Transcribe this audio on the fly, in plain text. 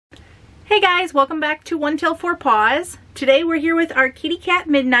Hey guys, welcome back to One Tail Four Paws. Today we're here with our kitty cat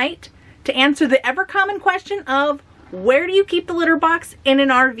Midnight to answer the ever common question of where do you keep the litter box in an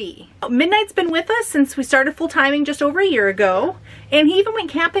RV? Midnight's been with us since we started full timing just over a year ago, and he even went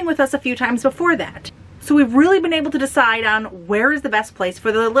camping with us a few times before that. So we've really been able to decide on where is the best place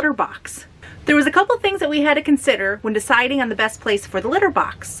for the litter box. There was a couple things that we had to consider when deciding on the best place for the litter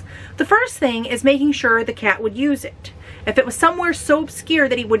box. The first thing is making sure the cat would use it. If it was somewhere so obscure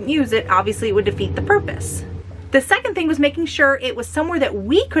that he wouldn't use it, obviously it would defeat the purpose. The second thing was making sure it was somewhere that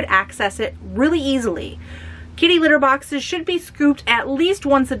we could access it really easily. Kitty litter boxes should be scooped at least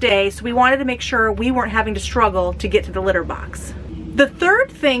once a day, so we wanted to make sure we weren't having to struggle to get to the litter box. The third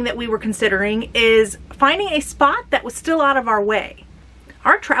thing that we were considering is finding a spot that was still out of our way.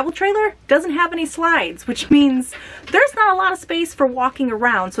 Our travel trailer doesn't have any slides, which means there's not a lot of space for walking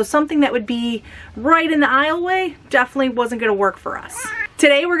around, so something that would be right in the aisleway definitely wasn't going to work for us.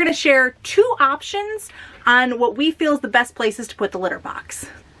 Today we're going to share two options on what we feel is the best places to put the litter box.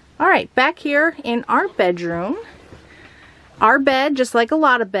 Alright, back here in our bedroom, our bed, just like a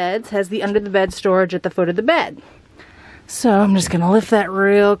lot of beds, has the under the bed storage at the foot of the bed. So I'm just going to lift that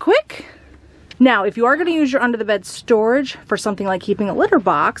real quick. Now, if you are going to use your under the bed storage for something like keeping a litter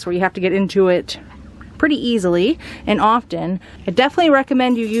box where you have to get into it pretty easily and often, I definitely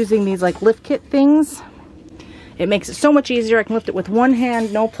recommend you using these like lift kit things. It makes it so much easier. I can lift it with one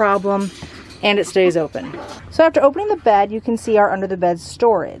hand, no problem, and it stays open. So after opening the bed, you can see our under the bed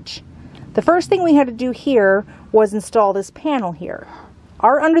storage. The first thing we had to do here was install this panel here.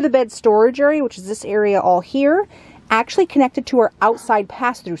 Our under the bed storage area, which is this area all here, actually connected to our outside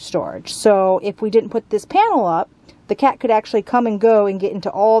pass-through storage. So if we didn't put this panel up, the cat could actually come and go and get into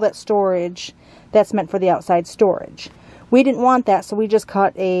all that storage that's meant for the outside storage. We didn't want that, so we just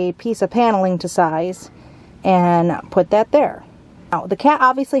cut a piece of paneling to size and put that there. Now, the cat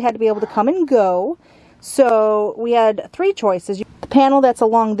obviously had to be able to come and go, so we had three choices. The panel that's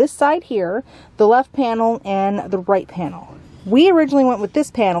along this side here, the left panel, and the right panel. We originally went with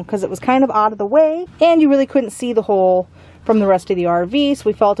this panel because it was kind of out of the way and you really couldn't see the hole from the rest of the RV, so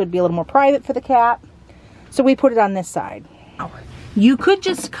we felt it would be a little more private for the cat. So we put it on this side. You could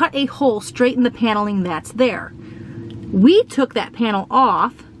just cut a hole straight in the paneling that's there. We took that panel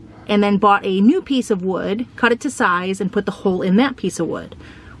off and then bought a new piece of wood, cut it to size, and put the hole in that piece of wood.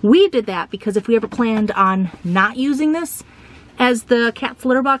 We did that because if we ever planned on not using this as the cat's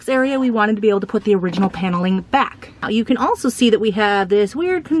litter box area, we wanted to be able to put the original paneling back. Now you can also see that we have this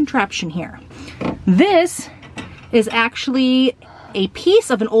weird contraption here. This is actually a piece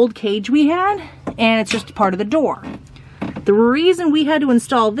of an old cage we had, and it's just part of the door. The reason we had to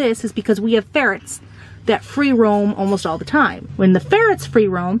install this is because we have ferrets that free roam almost all the time. When the ferrets free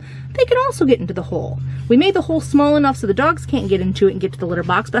roam, they can also get into the hole. We made the hole small enough so the dogs can't get into it and get to the litter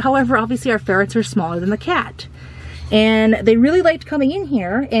box, but however, obviously our ferrets are smaller than the cat. And they really liked coming in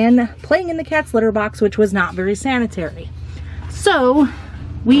here and playing in the cat's litter box, which was not very sanitary. So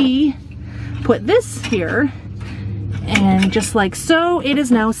we put this here, and just like so, it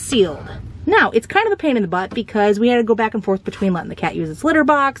is now sealed. Now, it's kind of a pain in the butt because we had to go back and forth between letting the cat use its litter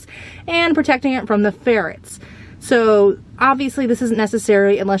box and protecting it from the ferrets. So obviously this isn't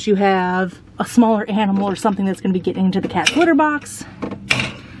necessary unless you have a smaller animal or something that's going to be getting into the cat's litter box.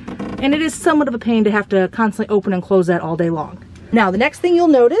 And it is somewhat of a pain to have to constantly open and close that all day long. Now, the next thing you'll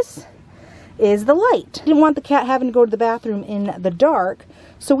notice is the light. Didn't want the cat having to go to the bathroom in the dark,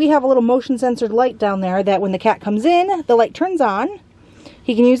 so we have a little motion censored light down there that when the cat comes in, the light turns on.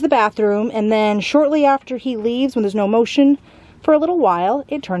 He can use the bathroom, and then shortly after he leaves, when there's no motion for a little while,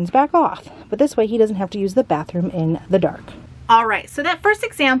 it turns back off. But this way he doesn't have to use the bathroom in the dark. Alright, so that first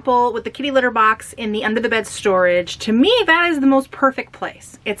example with the kitty litter box in the under the bed storage, to me that is the most perfect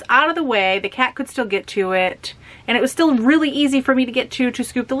place. It's out of the way, the cat could still get to it, and it was still really easy for me to get to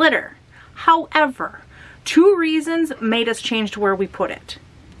scoop the litter. However, two reasons made us change to where we put it.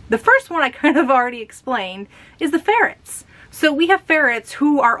 The first one I kind of already explained is the ferrets. So we have ferrets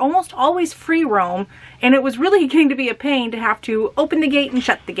who are almost always free roam, and it was really getting to be a pain to have to open the gate and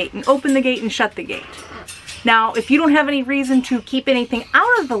shut the gate and open the gate and shut the gate. Now, if you don't have any reason to keep anything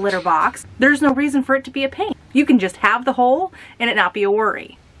out of the litter box, there's no reason for it to be a pain. You can just have the hole and it not be a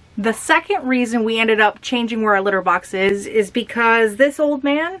worry. The second reason we ended up changing where our litter box is because this old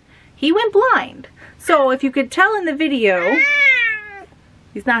man, he went blind. So if you could tell in the video,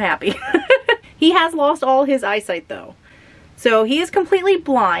 he's not happy. He has lost all his eyesight though. So he is completely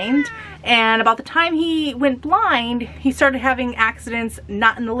blind, and about the time he went blind, he started having accidents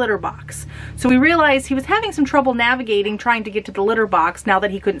not in the litter box. So we realized he was having some trouble navigating trying to get to the litter box now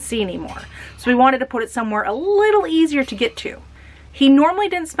that he couldn't see anymore. So we wanted to put it somewhere a little easier to get to. He normally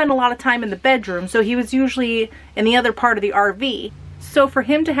didn't spend a lot of time in the bedroom, so he was usually in the other part of the RV. So for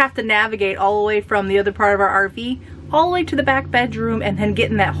him to have to navigate all the way from the other part of our RV all the way to the back bedroom and then get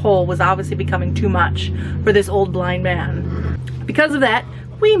in that hole was obviously becoming too much for this old blind man. Because of that,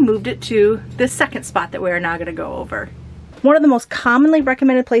 we moved it to this second spot that we are now going to go over. One of the most commonly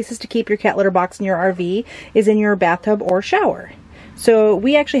recommended places to keep your cat litter box in your RV is in your bathtub or shower. So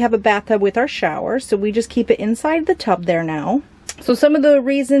we actually have a bathtub with our shower, so we just keep it inside the tub there now. So some of the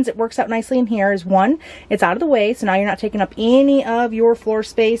reasons it works out nicely in here is, one, it's out of the way, so now you're not taking up any of your floor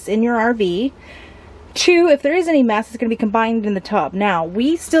space in your RV. Two, if there is any mess, it's going to be combined in the tub. Now,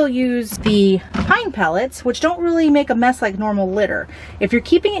 we still use the pine pellets, which don't really make a mess like normal litter. If you're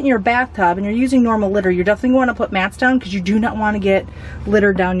keeping it in your bathtub and you're using normal litter, you definitely want to put mats down because you do not want to get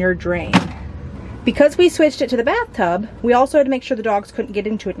litter down your drain. Because we switched it to the bathtub, we also had to make sure the dogs couldn't get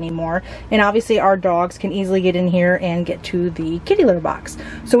into it anymore. And obviously our dogs can easily get in here and get to the kitty litter box.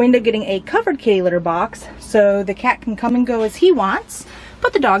 So we ended up getting a covered kitty litter box so the cat can come and go as he wants,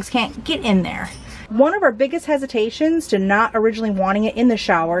 but the dogs can't get in there. One of our biggest hesitations to not originally wanting it in the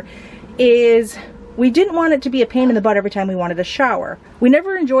shower is we didn't want it to be a pain in the butt every time we wanted a shower. We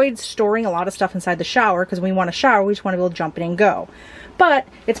never enjoyed storing a lot of stuff inside the shower because when we want a shower, we just want to be able to jump in and go. But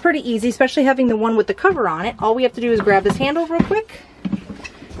it's pretty easy, especially having the one with the cover on it. All we have to do is grab this handle real quick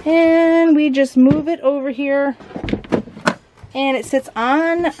and we just move it over here and it sits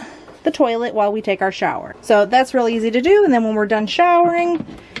on the toilet while we take our shower. So that's real easy to do, and then when we're done showering,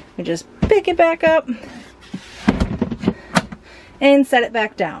 we just pick it back up and set it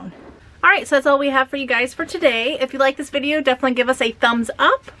back down. Alright, so that's all we have for you guys for today. If you like this video, definitely give us a thumbs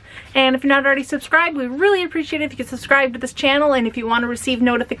up. And if you're not already subscribed, we really appreciate it if you could subscribe to this channel. And if you want to receive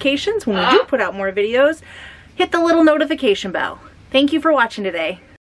notifications when we do put out more videos, hit the little notification bell. Thank you for watching today.